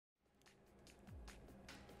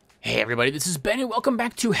Hey everybody, this is Ben and welcome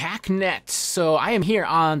back to Hacknet. So I am here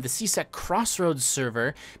on the CSEC Crossroads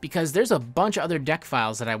server because there's a bunch of other deck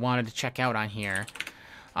files that I wanted to check out on here.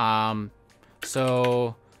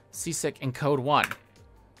 So CSEC encode 1.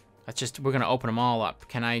 We're gonna open them all up.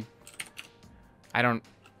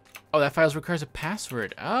 Oh, that file requires a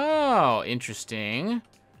password. Oh, interesting.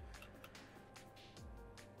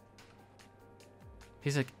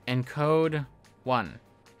 CSEC encode 1.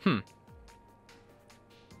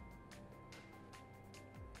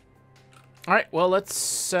 Alright, well, let's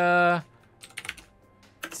cipher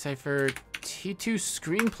T2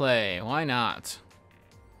 screenplay. Why not?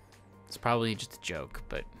 It's probably just a joke,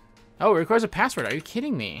 but... Oh, it requires a password. Are you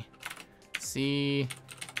kidding me? No.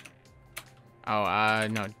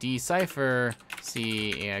 Decipher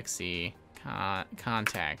CEXE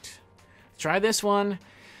contact. Try this one.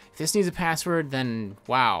 If this needs a password, then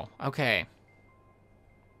wow. Okay.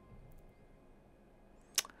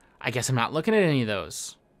 I guess I'm not looking at any of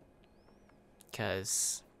those.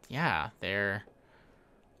 Because, yeah, they're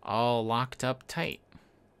all locked up tight.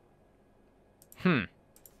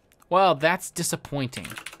 Well, that's disappointing.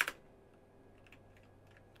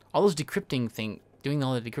 All those decrypting doing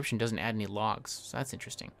all the decryption doesn't add any logs, so that's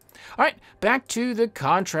interesting. All right, back to the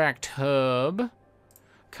contract hub.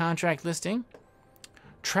 Contract listing.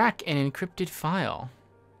 Track an encrypted file.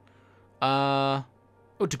 Oh,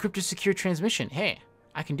 decrypted secure transmission. Hey,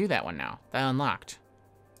 I can do that one now. That unlocked.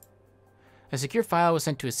 A secure file was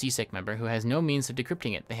sent to a CSEC member who has no means of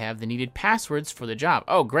decrypting it. They have the needed passwords for the job.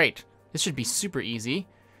 Oh, great. This should be super easy.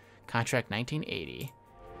 Contract 1980.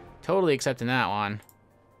 Totally accepting that one.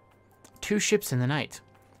 2 ships in the night.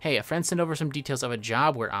 Hey, a friend sent over some details of a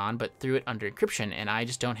job we're on, but threw it under encryption, and I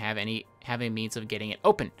just don't have a means of getting it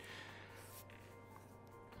open.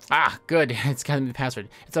 Ah, good. It's got the password.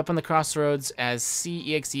 It's up on the Crossroads as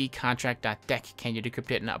CEXE contract.deck. Can you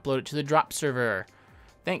decrypt it and upload it to the drop server?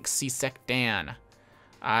 Thanks, CSEC Dan.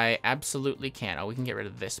 I absolutely can. Oh, we can get rid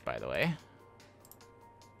of this, by the way.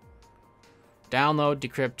 Download,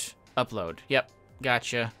 decrypt, upload. Yep,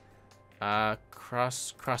 gotcha.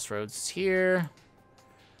 Crossroads here.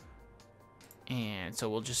 And so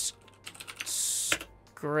we'll just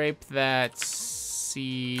scrape that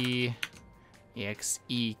CEXE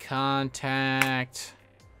contact.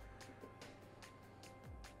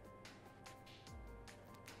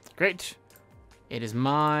 Great. It is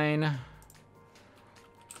mine.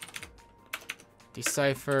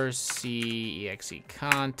 Decipher CEXE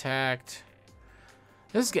contact.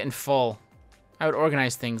 This is getting full. I would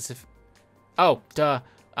organize things if... Oh, duh.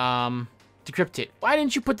 Decrypt it. Why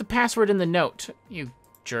didn't you put the password in the note? You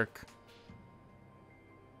jerk.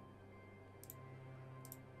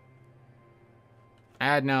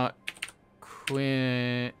 Add note.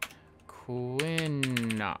 Quinnock.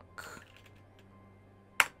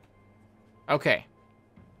 Okay.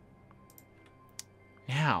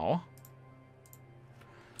 Now,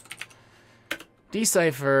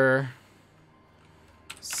 decipher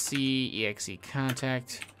CEXE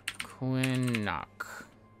contact Quinnock.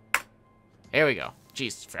 There we go.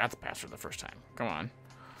 Jeez, forgot the password the first time. Come on.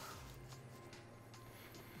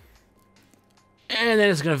 And then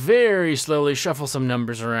it's gonna very slowly shuffle some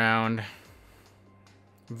numbers around.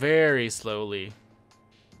 Very slowly.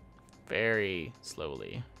 Very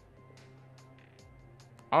slowly.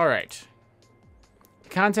 Alright.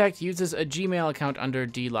 Contact uses a Gmail account under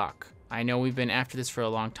DLock. I know we've been after this for a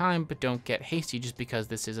long time, but don't get hasty just because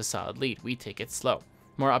this is a solid lead. We take it slow.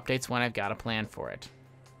 More updates when I've got a plan for it.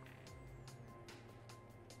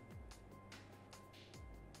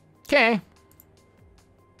 Okay.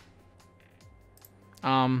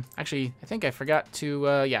 Actually, I think I forgot to,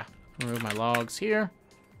 remove my logs here.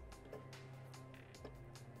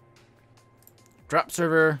 Drop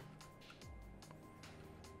server.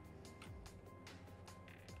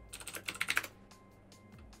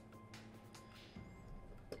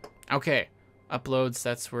 Okay, uploads,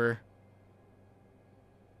 that's where...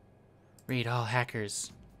 Read all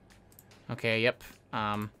hackers. Okay, yep.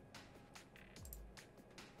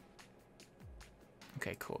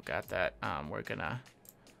 Okay, cool, got that. We're gonna...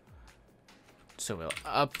 So we'll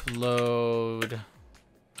upload...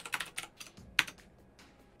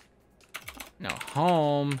 No,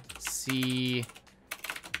 home, CEXE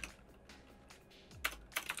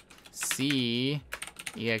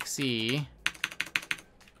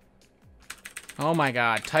Oh my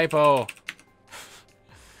god, typo.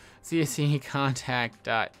 CSE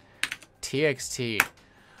contact.txt.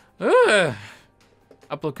 Ugh.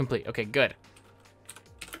 Upload complete. Okay, good.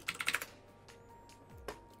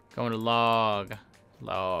 Going to log.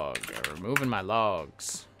 Removing my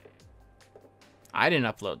logs. I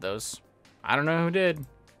didn't upload those. I don't know who did.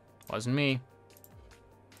 Wasn't me.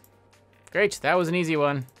 Great, that was an easy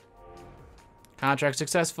one. Contract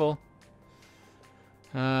successful.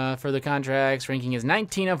 For the contracts, ranking is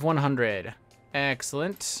 19 of 100.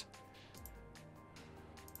 Excellent.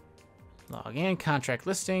 Log in, contract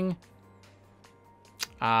listing.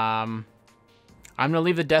 I'm going to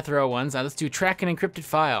leave the death row ones. Now let's do track an encrypted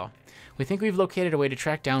file. We think we've located a way to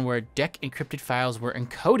track down where DEC encrypted files were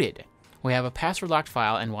encoded. We have a password-locked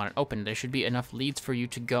file and want it open. There should be enough leads for you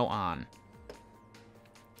to go on.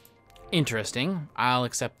 Interesting. I'll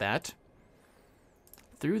accept that.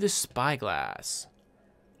 Through the spyglass.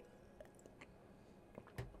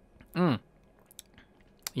 You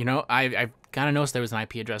know, I've kind of noticed there was an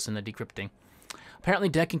IP address in the decrypting.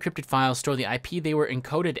 Apparently, DEC encrypted files store the IP they were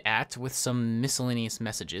encoded at with some miscellaneous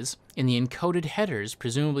messages in the encoded headers,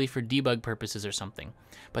 presumably for debug purposes or something.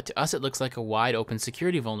 But to us, it looks like a wide open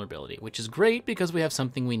security vulnerability, which is great because we have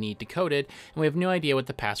something we need decoded, and we have no idea what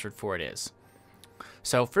the password for it is.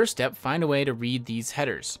 So first step, find a way to read these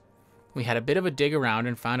headers. We had a bit of a dig around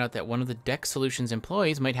and found out that one of the DEC Solutions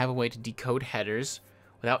employees might have a way to decode headers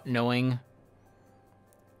without knowing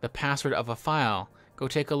the password of a file. Go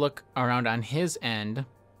take a look around on his end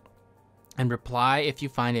and reply if you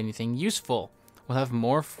find anything useful. We'll have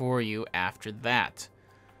more for you after that.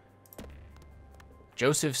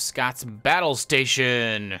 Joseph Scott's Battle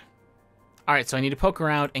Station. All right, so I need to poke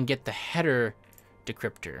around and get the header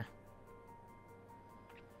decryptor.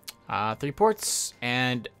 3 ports,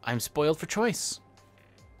 and I'm spoiled for choice.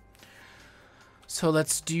 So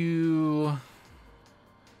let's do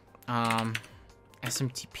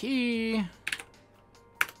SMTP,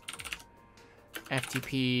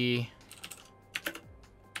 FTP,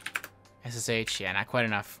 SSH. Yeah, not quite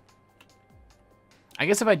enough. I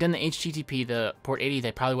guess if I'd done the HTTP, the port 80,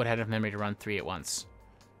 they probably would have had enough memory to run 3 at once.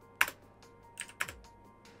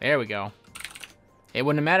 There we go. It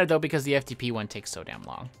wouldn't have mattered, though, because the FTP one takes so damn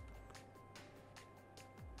long.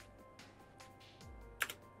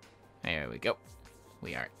 There we go.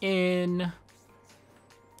 We are in.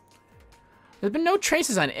 There's been no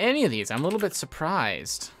traces on any of these. I'm a little bit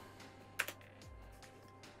surprised.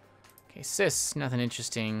 Okay, sys, nothing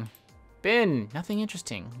interesting. Bin, nothing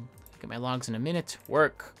interesting. Look at my logs in a minute.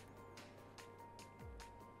 Work.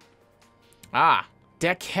 Ah,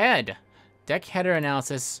 DEC head. DEC header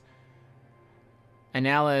analysis.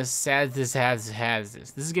 This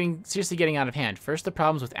is seriously getting out of hand. First, the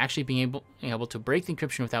problems with actually being able to break the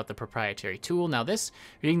encryption without the proprietary tool. Now this,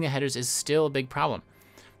 reading the headers is still a big problem.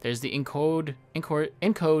 There's the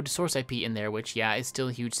encode source IP in there, which, yeah, is still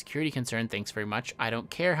a huge security concern. Thanks very much. I don't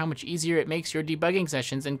care how much easier it makes your debugging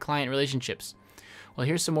sessions and client relationships. Well,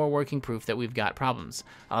 here's some more working proof that we've got problems.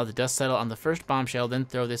 I'll let the dust settle on the first bombshell, then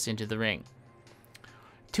throw this into the ring.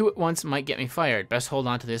 2 at once might get me fired. Best hold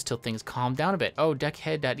on to this till things calm down a bit. Oh,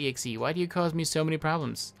 deckhead.exe. Why do you cause me so many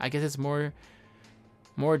problems? I guess it's more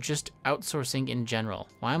just outsourcing in general.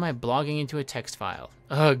 Why am I blogging into a text file?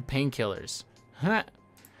 Ugh, painkillers. Huh.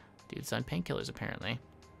 Dude's on painkillers, apparently.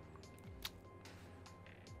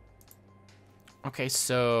 Okay,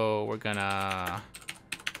 so we're gonna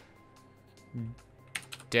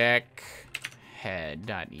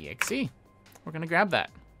deckhead.exe. We're gonna grab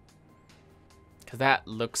that. Because that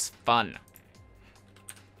looks fun.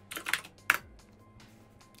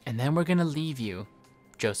 And then we're going to leave you,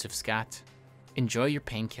 Joseph Scott. Enjoy your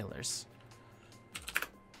painkillers.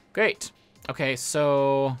 Great. Okay,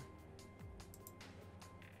 so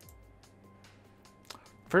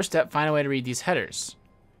first step, find a way to read these headers.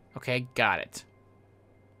 Okay, got it.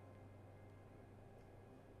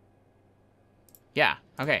 Yeah,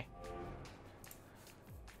 okay.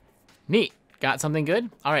 Neat. Got something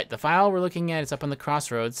good? All right, the file we're looking at is up on the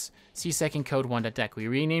crossroads, csec encode 1.dec. We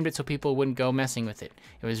renamed it so people wouldn't go messing with it.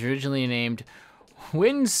 It was originally named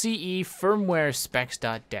WinCE firmware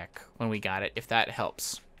specs.dec when we got it, if that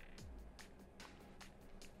helps.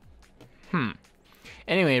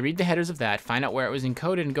 Anyway, read the headers of that, find out where it was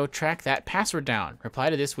encoded, and go track that password down.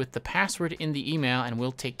 Reply to this with the password in the email, and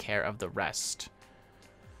we'll take care of the rest.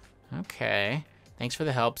 Okay. Thanks for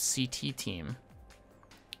the help, CT team.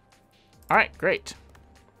 All right, great.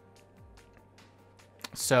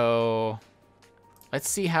 So let's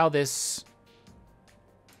see how this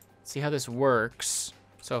works.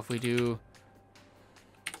 So if we do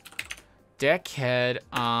deckhead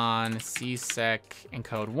on csec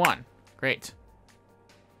encode 1, great.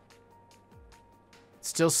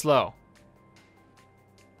 Still slow.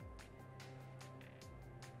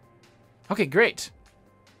 Okay, great.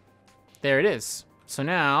 There it is. So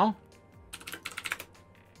now,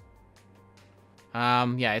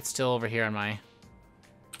 yeah, it's still over here on my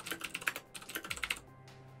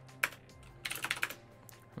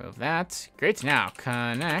Remove that. Great. Now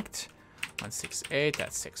connect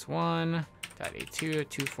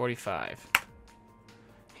 168.61.82.245.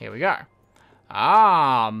 Here we are.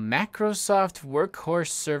 Ah, Microsoft Workhorse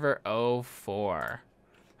Server 04.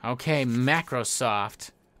 Okay, Microsoft.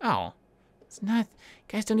 Oh, it's not. You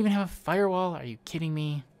guys don't even have a firewall? Are you kidding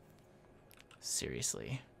me?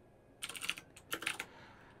 Seriously.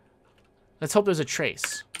 Let's hope there's a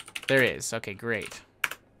trace. There is. Okay, great.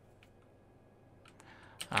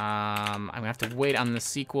 I'm gonna have to wait on the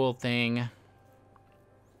SQL thing.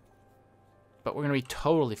 But we're gonna be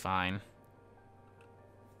totally fine.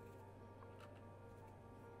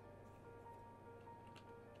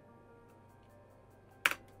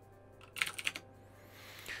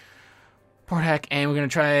 Port hack, and we're gonna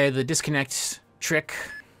try the disconnect trick.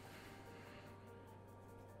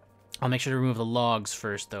 I'll make sure to remove the logs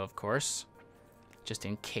first, though, of course, just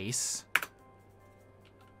in case.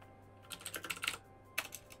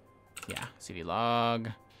 Yeah, cd log.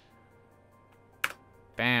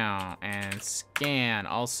 Bam, and scan.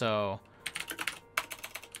 Also,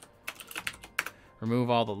 remove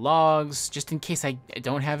all the logs, just in case I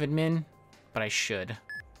don't have admin, but I should.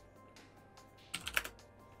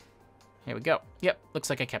 Here we go. Yep, looks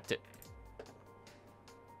like I kept it.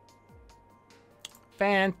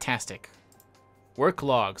 Fantastic. Work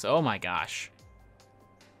logs. Oh my gosh.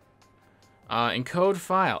 Encode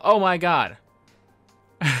file. Oh my god.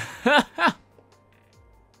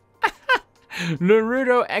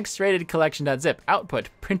 Naruto X-rated collection.zip. Output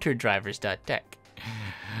printer drivers.tech.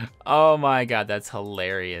 Oh my god, that's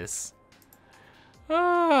hilarious.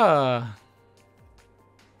 File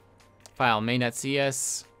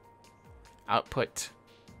main.cs. Output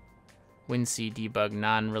WinC debug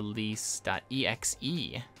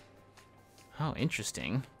non-release.exe. Oh,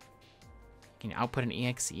 interesting. Can you output an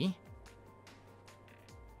exe?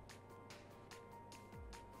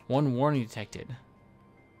 One warning detected.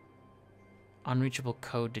 Unreachable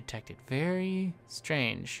code detected. Very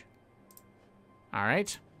strange. All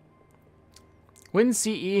right.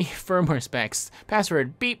 WinCE firmware specs.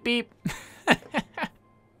 Password beep beep.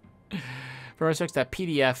 Firmware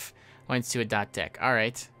specs.pdf points to a .tech. All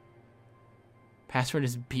right. Password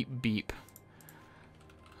is beep beep.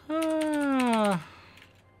 Is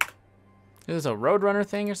this a Roadrunner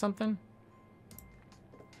thing or something?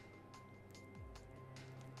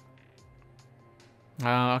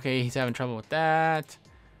 Okay, he's having trouble with that.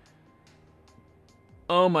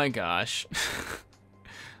 Oh my gosh.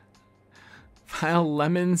 File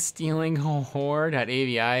lemon stealing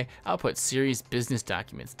whore.avi. Output series business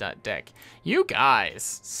documents.dec. You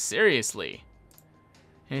guys, seriously.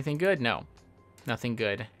 Anything good? No. Nothing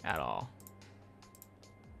good at all.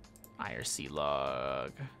 IRC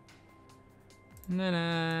log.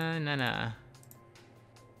 Na-na.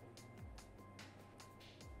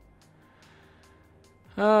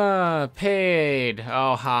 Paid.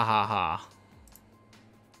 Oh, ha ha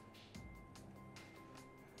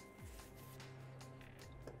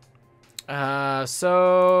ha.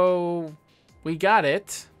 So we got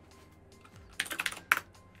it.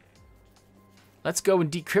 Let's go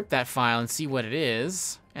and decrypt that file and see what it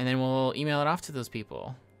is, and then we'll email it off to those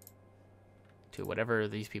people. To whatever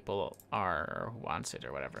these people are, or who wants it,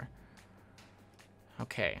 or whatever.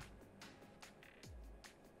 Okay.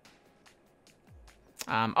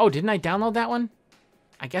 Oh, didn't I download that one?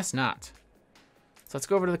 I guess not. So let's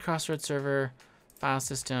go over to the Crossroads server, file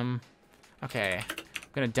system. Okay, I'm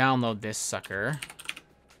gonna download this sucker.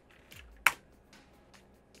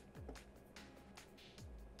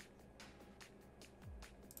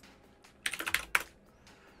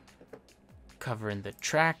 Covering the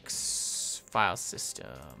tracks, file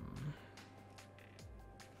system.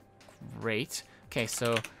 Great. Okay,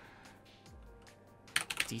 so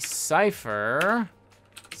decipher.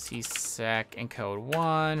 CSEC encode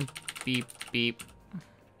 1, beep, beep.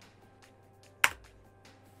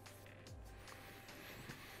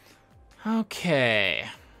 Okay,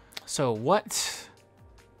 so what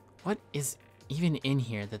is even in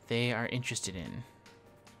here that they are interested in?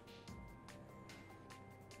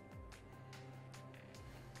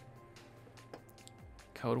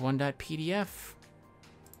 Code1.pdf.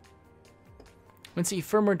 WinC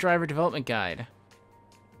firmware driver development guide.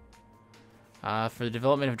 For the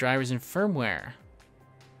development of drivers and firmware.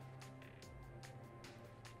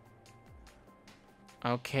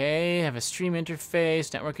 Okay, have a stream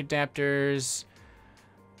interface, network adapters.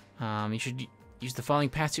 You should use the following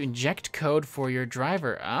paths to inject code for your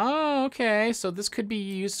driver. Oh, okay. So this could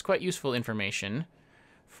be quite useful information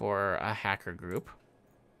for a hacker group.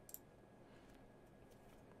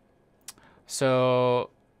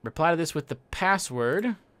 So reply to this with the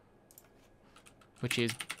password. which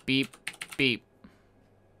is beep, beep.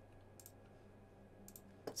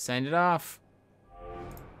 Send it off.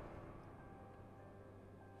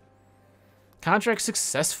 Contract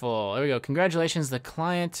successful. There we go. Congratulations. The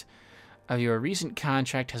client of your recent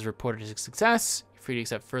contract has reported a success. You're free to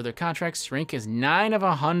accept further contracts. Rank is 9 of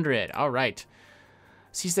 100. All right.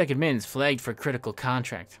 CSEC admins flagged for critical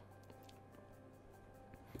contract.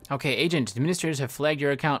 Okay, agent. Administrators have flagged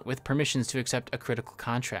your account with permissions to accept a critical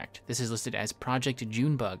contract. This is listed as Project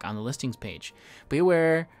Junebug on the listings page. Be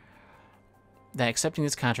aware that accepting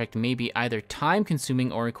this contract may be either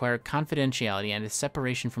time-consuming or require confidentiality and a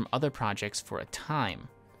separation from other projects for a time,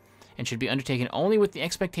 and should be undertaken only with the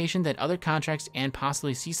expectation that other contracts and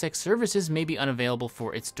possibly CSEC services may be unavailable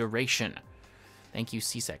for its duration. Thank you,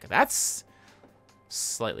 CSEC. That's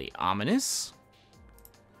slightly ominous.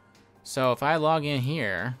 So if I log in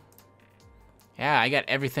here, yeah, I got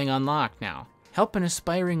everything unlocked now. Help an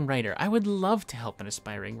aspiring writer. I would love to help an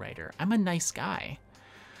aspiring writer. I'm a nice guy.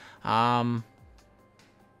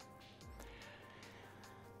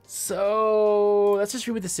 So let's just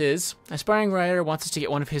read what this is. Aspiring writer wants us to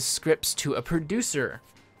get one of his scripts to a producer.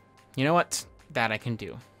 You know what? That I can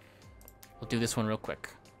do. We'll do this one real quick.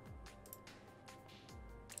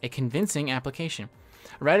 A convincing application.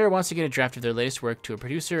 A writer wants to get a draft of their latest work to a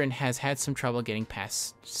producer and has had some trouble getting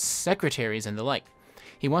past secretaries and the like.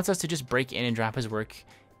 He wants us to just break in and drop his work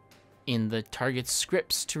in the target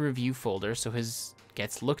scripts to review folder so his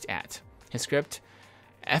gets looked at. His script,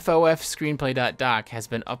 FOF has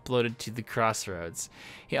been uploaded to the Crossroads.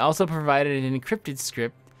 He also provided an encrypted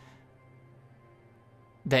script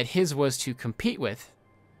that his was to compete with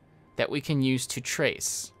that we can use to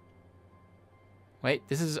trace. Wait,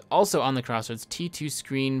 this is also on the Crossroads,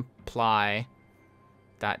 T2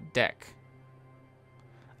 screenply.deck.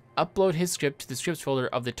 Upload his script to the scripts folder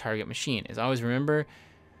of the target machine. As always, remember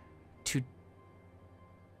to...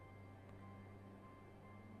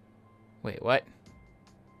 Wait, what?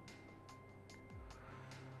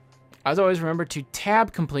 As always, remember to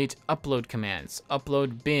tab complete upload commands.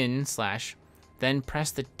 Upload bin / then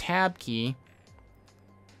press the tab key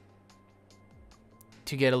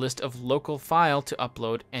to get a list of local file to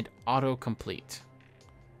upload and autocomplete.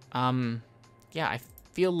 Yeah, I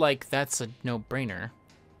feel like that's a no-brainer.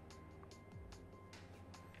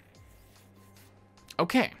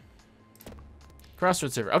 Okay.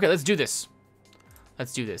 Crossroads server. Okay, let's do this.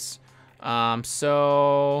 Let's do this.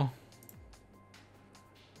 So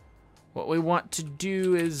what we want to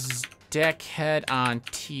do is deck head on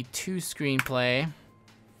T2 screenplay.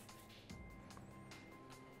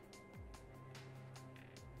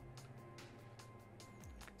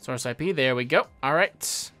 Source IP, there we go. All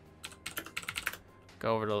right.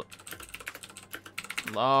 Go over to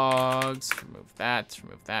logs, remove that.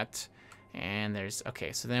 And there's,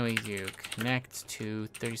 okay, so then we do connect to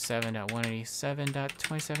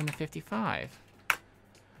 37.187.27.55.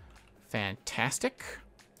 Fantastic.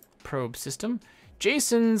 Probe system.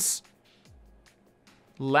 Jason's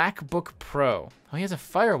MacBook Pro. Oh, he has a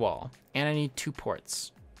firewall, and I need 2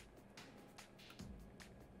 ports.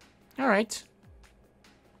 All right.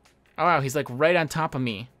 Oh, wow, he's like right on top of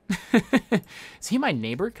me. Is he my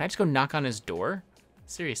neighbor? Can I just go knock on his door?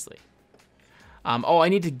 Seriously. Oh, I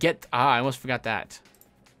need to get... I almost forgot that.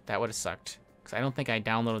 That would have sucked. Because I don't think I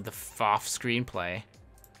downloaded the FOF screenplay.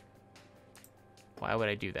 Why would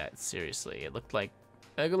I do that? Seriously. It looked like...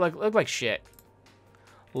 It looked like shit.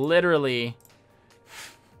 Literally.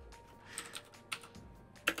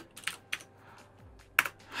 I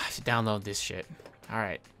have to download this shit.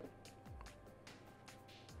 Alright.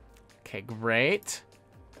 Okay, great.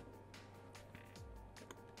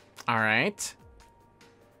 Alright.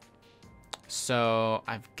 So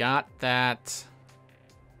I've got that.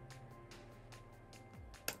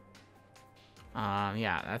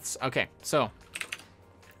 Yeah, that's okay. So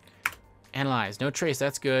analyze, no trace,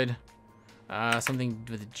 that's good. Something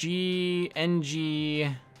with G,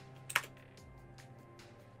 NG.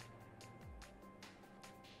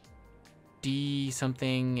 D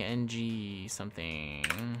something, NG something.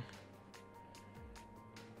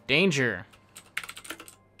 Danger.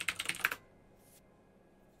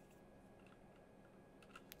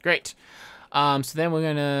 Great. So then we're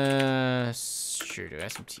gonna sure do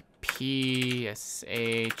SMTP,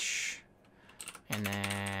 SH, and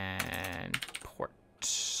then port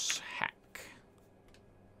hack.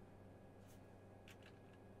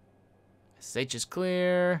 SH is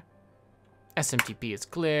clear. SMTP is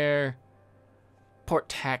clear.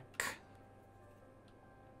 Port hack.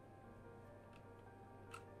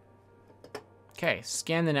 Okay,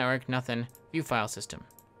 scan the network, nothing. View file system.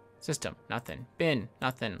 System, nothing. Bin,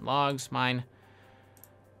 nothing. Logs, mine.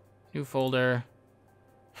 New folder.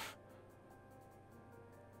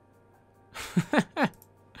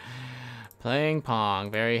 Playing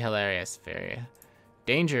Pong. Very hilarious. Very.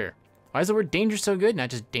 Danger. Why is the word danger so good? Not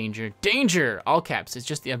just danger. Danger! All caps. It's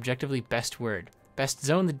just the objectively best word. Best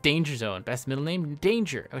zone, the danger zone. Best middle name,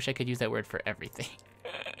 danger. I wish I could use that word for everything.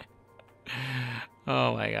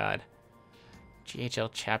 Oh my god. GHL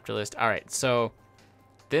chapter list. Alright, so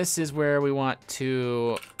this is where we want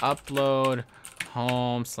to upload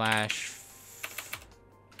home /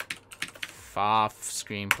 foff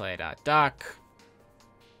screenplay.doc.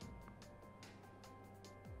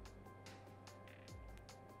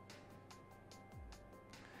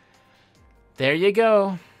 There you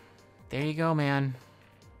go. There you go, man.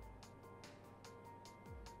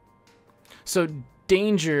 So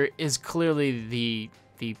danger is clearly the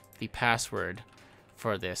password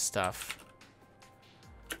for this stuff.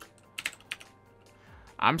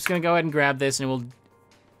 I'm just gonna go ahead and grab this, and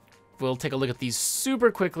we'll take a look at these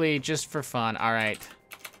super quickly just for fun. All right.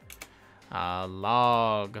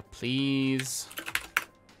 Log, please.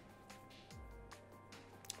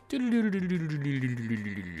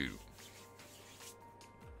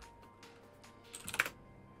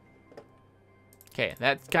 Okay,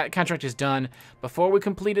 that contract is done. Before we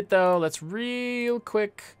complete it, though, let's real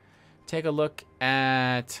quick take a look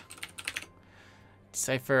at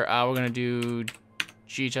Cipher. We're going to do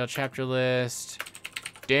GHL chapter list.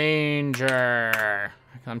 Danger.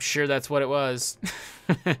 I'm sure that's what it was.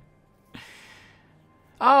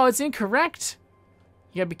 Oh, it's incorrect.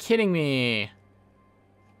 You gotta be kidding me.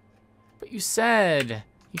 But you said...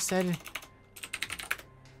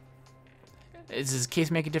 Does this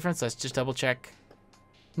case make a difference? Let's just double check.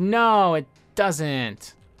 No, it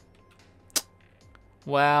doesn't.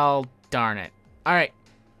 Well, darn it. All right,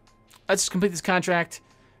 let's just complete this contract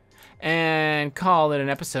and call it an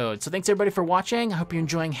episode. So thanks everybody for watching. I hope you're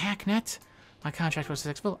enjoying Hacknet. My contract was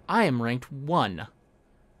successful. I am ranked 1.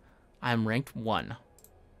 I'm ranked 1.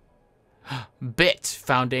 Bit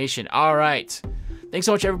Foundation. All right. Thanks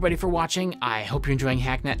so much, everybody, for watching. I hope you're enjoying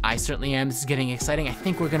Hacknet. I certainly am. This is getting exciting. I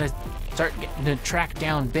think we're going to start getting to track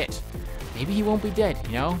down Bit. Maybe he won't be dead,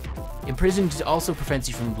 you know? Imprisoned also prevents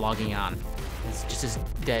you from logging on. It's just as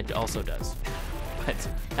dead also does. But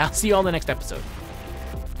I'll see you all in the next episode.